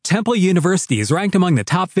Temple University is ranked among the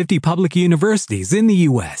top 50 public universities in the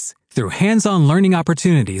U.S. Through hands-on learning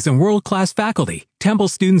opportunities and world-class faculty, Temple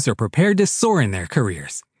students are prepared to soar in their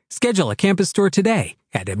careers. Schedule a campus tour today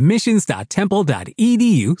at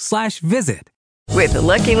admissions.temple.edu/visit. With the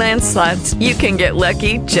Lucky Land Slots, you can get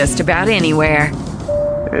lucky just about anywhere.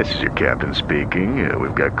 This is your captain speaking.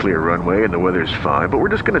 We've got clear runway and the weather's fine, but we're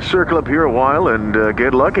just going to circle up here a while and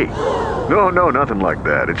get lucky. No, nothing like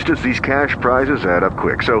that. It's just these cash prizes add up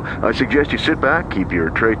quick. So I suggest you sit back, keep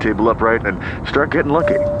your tray table upright, and start getting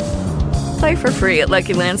lucky. Play for free at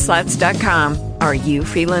LuckyLandSlots.com. Are you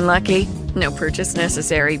feeling lucky? No purchase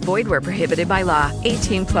necessary. Void where prohibited by law.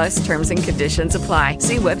 18+ terms and conditions apply.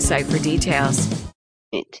 See website for details.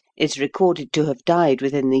 It is recorded to have died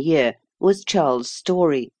within the year was Charles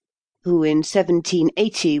Story, who in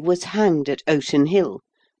 1780 was hanged at Ocean Hill,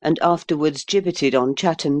 and afterwards gibbeted on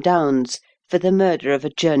Chatham Downs for the murder of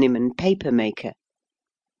a journeyman paper-maker.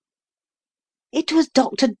 "It was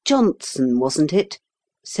Dr. Johnson, wasn't it?"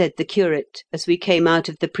 said the curate, as we came out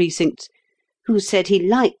of the precincts, "who said he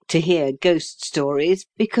liked to hear ghost stories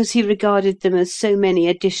because he regarded them as so many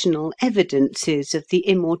additional evidences of the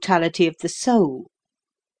immortality of the soul."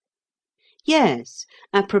 "Yes,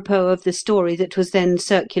 apropos of the story that was then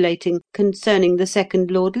circulating concerning the second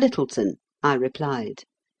Lord Lyttelton," I replied.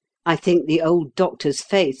 "I think the old doctor's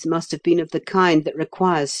faith must have been of the kind that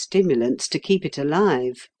requires stimulants to keep it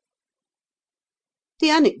alive." "The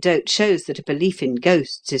anecdote shows that a belief in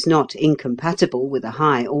ghosts is not incompatible with a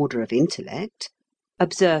high order of intellect,"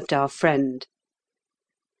 observed our friend.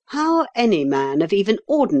 "How any man of even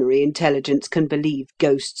ordinary intelligence can believe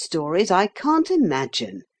ghost stories, I can't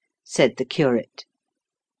imagine," said the curate.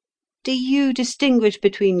 "Do you distinguish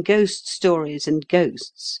between ghost stories and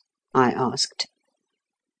ghosts?" I asked.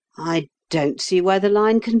 "I don't see where the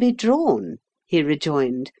line can be drawn," he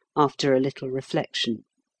rejoined, after a little reflection.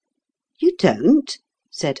 "You don't?"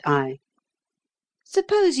 said I.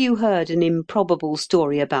 "Suppose you heard an improbable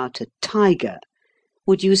story about a tiger.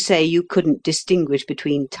 Would you say you couldn't distinguish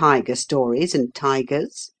between tiger stories and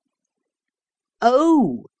tigers?"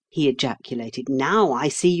 "Oh!" he ejaculated, "now I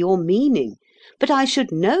see your meaning. But I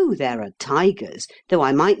should know there are tigers, though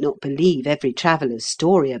I might not believe every traveller's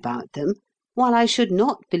story about them, while I should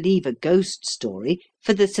not believe a ghost story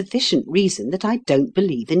for the sufficient reason that I don't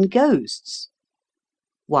believe in ghosts."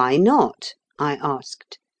 "Why not?" I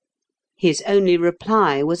asked. His only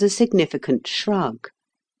reply was a significant shrug.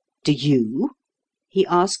 "Do you?" he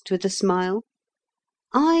asked with a smile.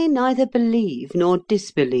 "I neither believe nor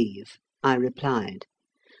disbelieve," I replied.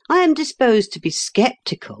 "I am disposed to be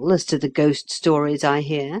sceptical as to the ghost stories I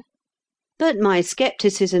hear. But my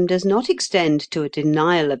scepticism does not extend to a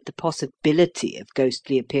denial of the possibility of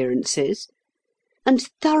ghostly appearances, and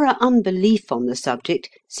thorough unbelief on the subject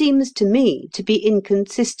seems to me to be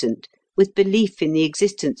inconsistent with belief in the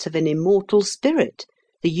existence of an immortal spirit,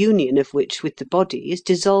 the union of which with the body is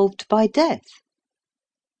dissolved by death."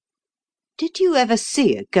 "Did you ever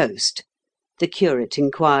see a ghost?" the curate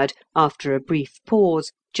inquired, after a brief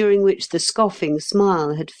pause, during which the scoffing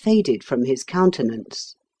smile had faded from his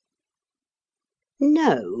countenance.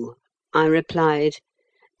 "No," I replied,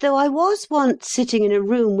 "though I was once sitting in a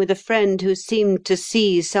room with a friend who seemed to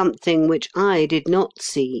see something which I did not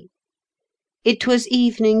see. It was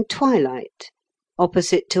evening twilight.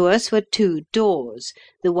 Opposite to us were two doors,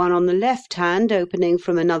 the one on the left hand opening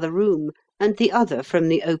from another room, and the other from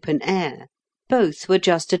the open air. Both were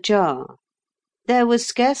just ajar. There was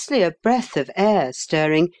scarcely a breath of air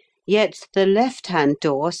stirring, yet the left-hand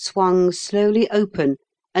door swung slowly open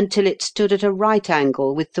until it stood at a right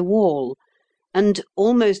angle with the wall, and,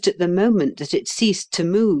 almost at the moment that it ceased to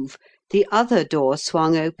move, the other door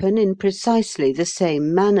swung open in precisely the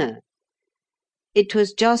same manner. It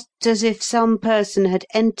was just as if some person had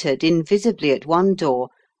entered invisibly at one door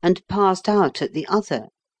and passed out at the other."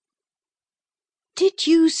 "Did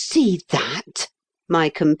you see that?" my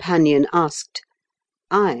companion asked.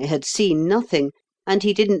 I had seen nothing, and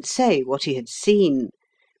he didn't say what he had seen,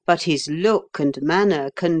 but his look and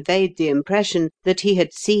manner conveyed the impression that he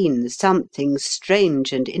had seen something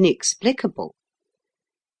strange and inexplicable.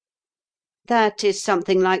 "That is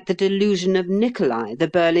something like the delusion of Nicolai, the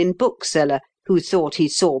Berlin bookseller, who thought he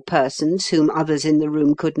saw persons whom others in the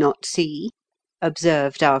room could not see,"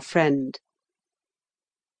 observed our friend.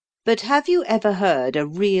 "But have you ever heard a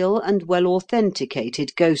real and well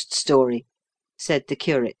authenticated ghost story?" said the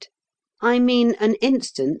curate. "I mean an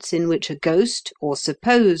instance in which a ghost, or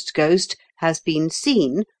supposed ghost, has been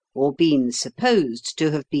seen, or been supposed to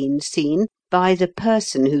have been seen, by the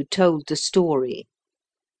person who told the story."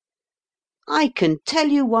 "I can tell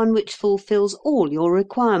you one which fulfils all your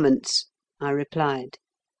requirements," I replied.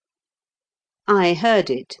 I heard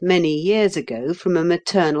it many years ago from a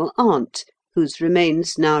maternal aunt, whose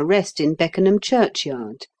remains now rest in Beckenham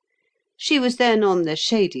churchyard. She was then on the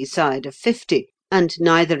shady side of 50, and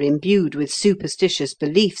neither imbued with superstitious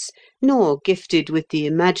beliefs, nor gifted with the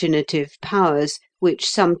imaginative powers which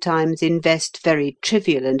sometimes invest very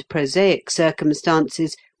trivial and prosaic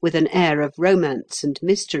circumstances with an air of romance and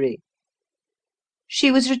mystery.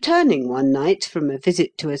 She was returning one night from a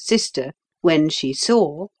visit to a sister, when she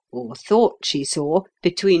saw, or thought she saw,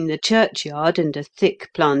 between the churchyard and a thick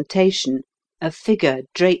plantation, a figure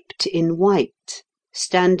draped in white,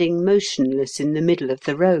 standing motionless in the middle of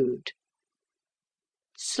the road.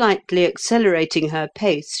 Slightly accelerating her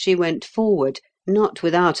pace, she went forward, not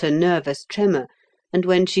without a nervous tremor, and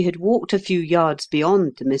when she had walked a few yards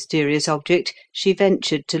beyond the mysterious object, she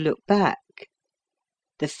ventured to look back.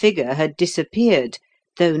 The figure had disappeared,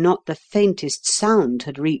 though not the faintest sound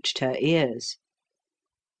had reached her ears.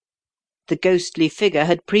 The ghostly figure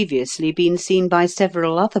had previously been seen by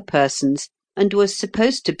several other persons, and was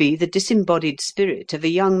supposed to be the disembodied spirit of a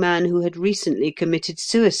young man who had recently committed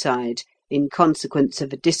suicide, in consequence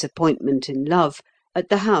of a disappointment in love, at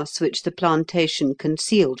the house which the plantation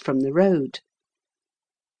concealed from the road.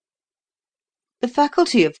 The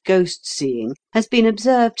faculty of ghost-seeing has been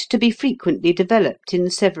observed to be frequently developed in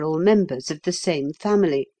several members of the same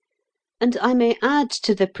family, and I may add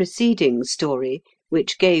to the preceding story,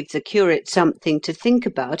 which gave the curate something to think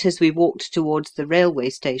about as we walked towards the railway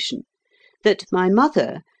station, that my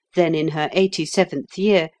mother, then in her 87th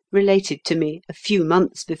year, related to me, a few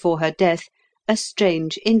months before her death, a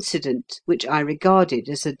strange incident which I regarded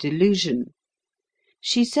as a delusion.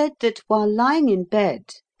 She said that while lying in bed,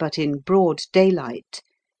 but in broad daylight,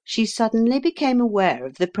 she suddenly became aware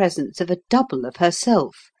of the presence of a double of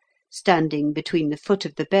herself, standing between the foot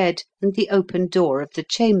of the bed and the open door of the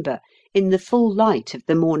chamber, in the full light of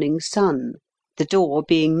the morning sun, the door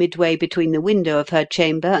being midway between the window of her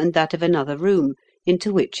chamber and that of another room,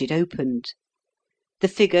 into which it opened. The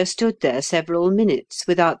figure stood there several minutes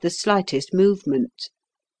without the slightest movement.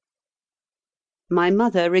 My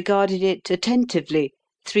mother regarded it attentively,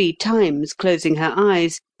 3 times closing her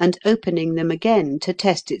eyes and opening them again to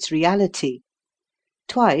test its reality.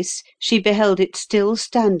 Twice she beheld it still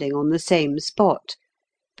standing on the same spot,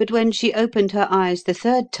 but when she opened her eyes the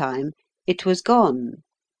 3rd time, it was gone.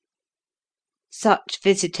 Such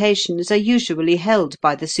visitations are usually held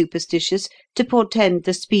by the superstitious to portend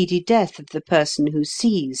the speedy death of the person who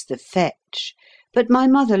sees the fetch, but my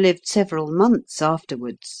mother lived several months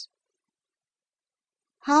afterwards.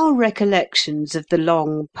 How recollections of the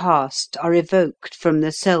long past are evoked from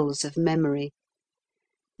the cells of memory!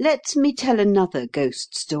 Let me tell another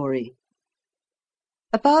ghost story.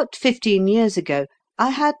 About 15 years ago,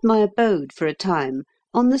 I had my abode for a time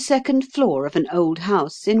on the 2nd floor of an old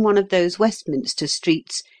house in one of those Westminster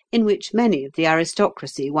streets in which many of the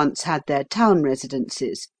aristocracy once had their town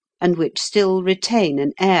residences, and which still retain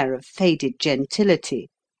an air of faded gentility.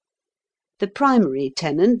 The primary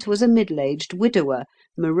tenant was a middle-aged widower,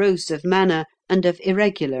 morose of manner and of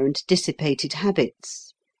irregular and dissipated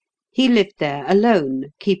habits. He lived there alone,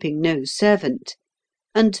 keeping no servant,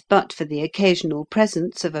 and but for the occasional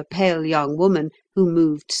presence of a pale young woman who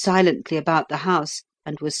moved silently about the house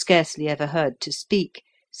and was scarcely ever heard to speak,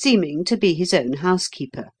 seeming to be his own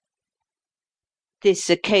housekeeper. This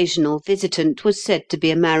occasional visitant was said to be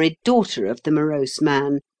a married daughter of the morose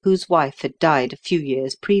man, whose wife had died a few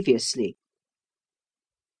years previously.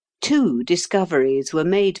 2 discoveries were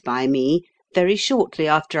made by me very shortly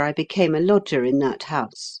after I became a lodger in that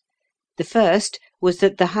house. The first was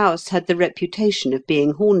that the house had the reputation of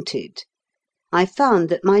being haunted. I found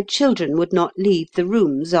that my children would not leave the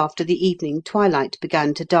rooms after the evening twilight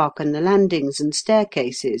began to darken the landings and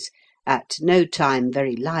staircases, at no time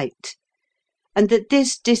very light, and that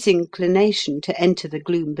this disinclination to enter the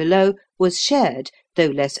gloom below was shared, though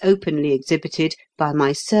less openly exhibited, by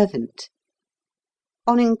my servant.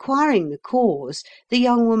 On inquiring the cause, the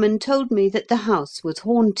young woman told me that the house was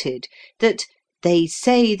haunted, that "they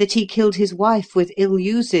say that he killed his wife with ill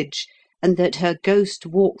usage, and that her ghost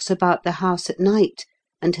walks about the house at night,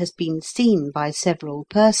 and has been seen by several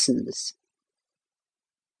persons."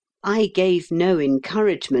 I gave no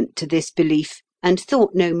encouragement to this belief, and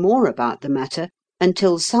thought no more about the matter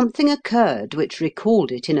until something occurred which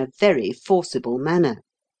recalled it in a very forcible manner.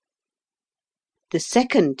 The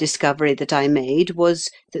second discovery that I made was,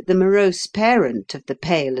 that the morose parent of the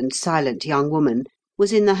pale and silent young woman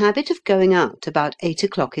was in the habit of going out about 8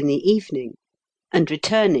 o'clock in the evening, and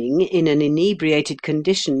returning in an inebriated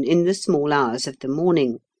condition in the small hours of the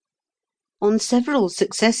morning. On several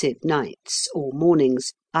successive nights, or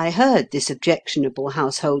mornings, I heard this objectionable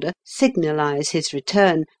householder signalise his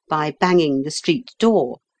return by banging the street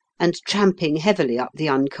door and tramping heavily up the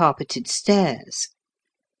uncarpeted stairs.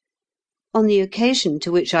 On the occasion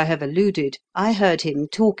to which I have alluded, I heard him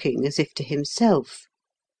talking as if to himself.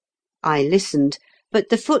 I listened, but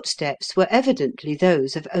the footsteps were evidently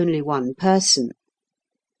those of only one person.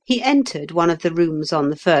 He entered one of the rooms on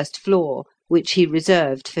the first floor, which he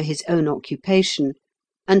reserved for his own occupation,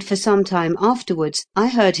 and for some time afterwards I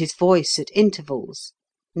heard his voice at intervals,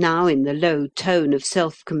 now in the low tone of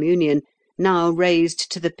self-communion, now raised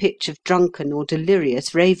to the pitch of drunken or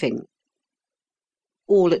delirious raving.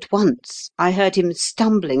 All at once I heard him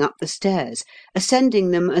stumbling up the stairs,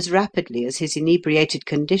 ascending them as rapidly as his inebriated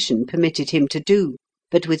condition permitted him to do,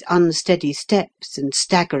 but with unsteady steps and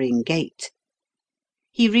staggering gait.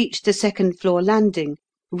 He reached the second-floor landing,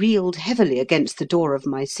 reeled heavily against the door of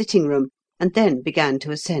my sitting-room, and then began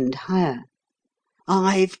to ascend higher.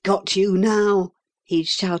 "I've got you now!" he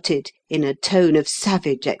shouted in a tone of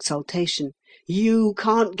savage exultation. "You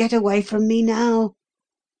can't get away from me now!"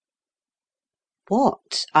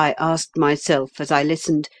 What, I asked myself as I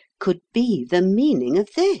listened, could be the meaning of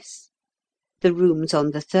this? The rooms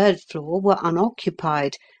on the third floor were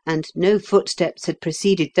unoccupied, and no footsteps had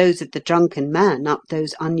preceded those of the drunken man up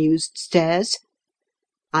those unused stairs.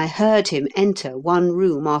 I heard him enter one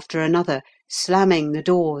room after another, slamming the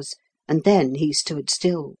doors, and then he stood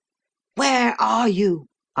still. "Where are you?"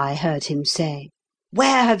 I heard him say.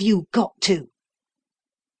 "Where have you got to?"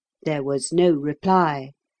 There was no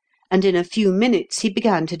reply, and in a few minutes he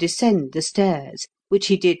began to descend the stairs, which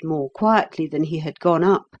he did more quietly than he had gone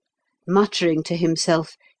up, muttering to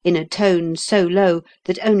himself in a tone so low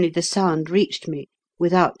that only the sound reached me,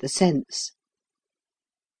 without the sense.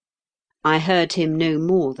 I heard him no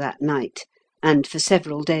more that night, and for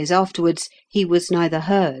several days afterwards he was neither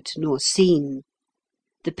heard nor seen.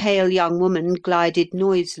 The pale young woman glided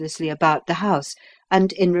noiselessly about the house,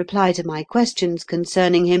 and in reply to my questions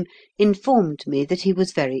concerning him, informed me that he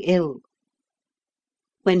was very ill.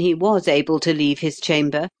 When he was able to leave his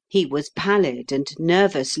chamber, he was pallid and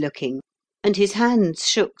nervous-looking, and his hands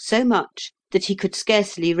shook so much that he could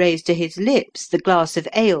scarcely raise to his lips the glass of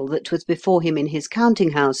ale that was before him in his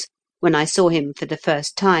counting-house when I saw him for the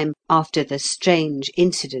first time after the strange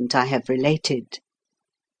incident I have related.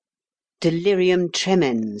 Delirium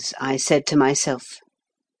tremens, I said to myself.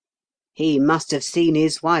 "He must have seen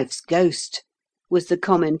his wife's ghost," was the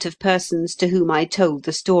comment of persons to whom I told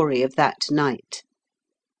the story of that night.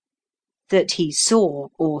 That he saw,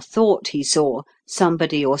 or thought he saw,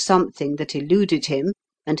 somebody or something that eluded him,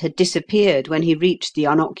 and had disappeared when he reached the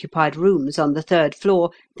unoccupied rooms on the third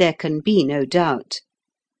floor, there can be no doubt.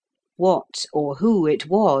 What or who it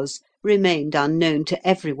was remained unknown to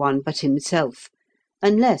every one but himself,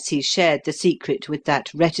 unless he shared the secret with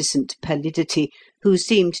that reticent pallidity who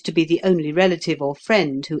seemed to be the only relative or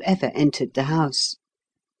friend who ever entered the house.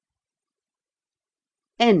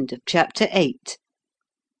 End of chapter 8.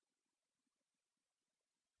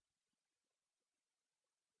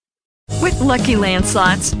 With Lucky Land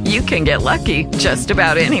Slots, you can get lucky just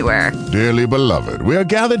about anywhere. Dearly beloved, we are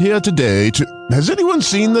gathered here today to... Has anyone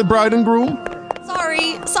seen the bride and groom?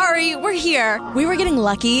 Sorry, we're here. We were getting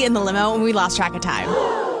lucky in the limo and we lost track of time.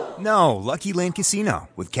 No, Lucky Land Casino,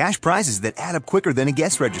 with cash prizes that add up quicker than a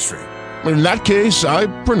guest registry. In that case, I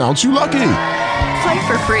pronounce you lucky. Play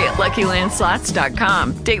for free at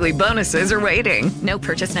LuckyLandSlots.com. Daily bonuses are waiting. No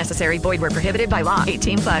purchase necessary. Void where prohibited by law.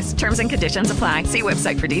 18+. Terms and conditions apply. See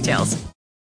website for details.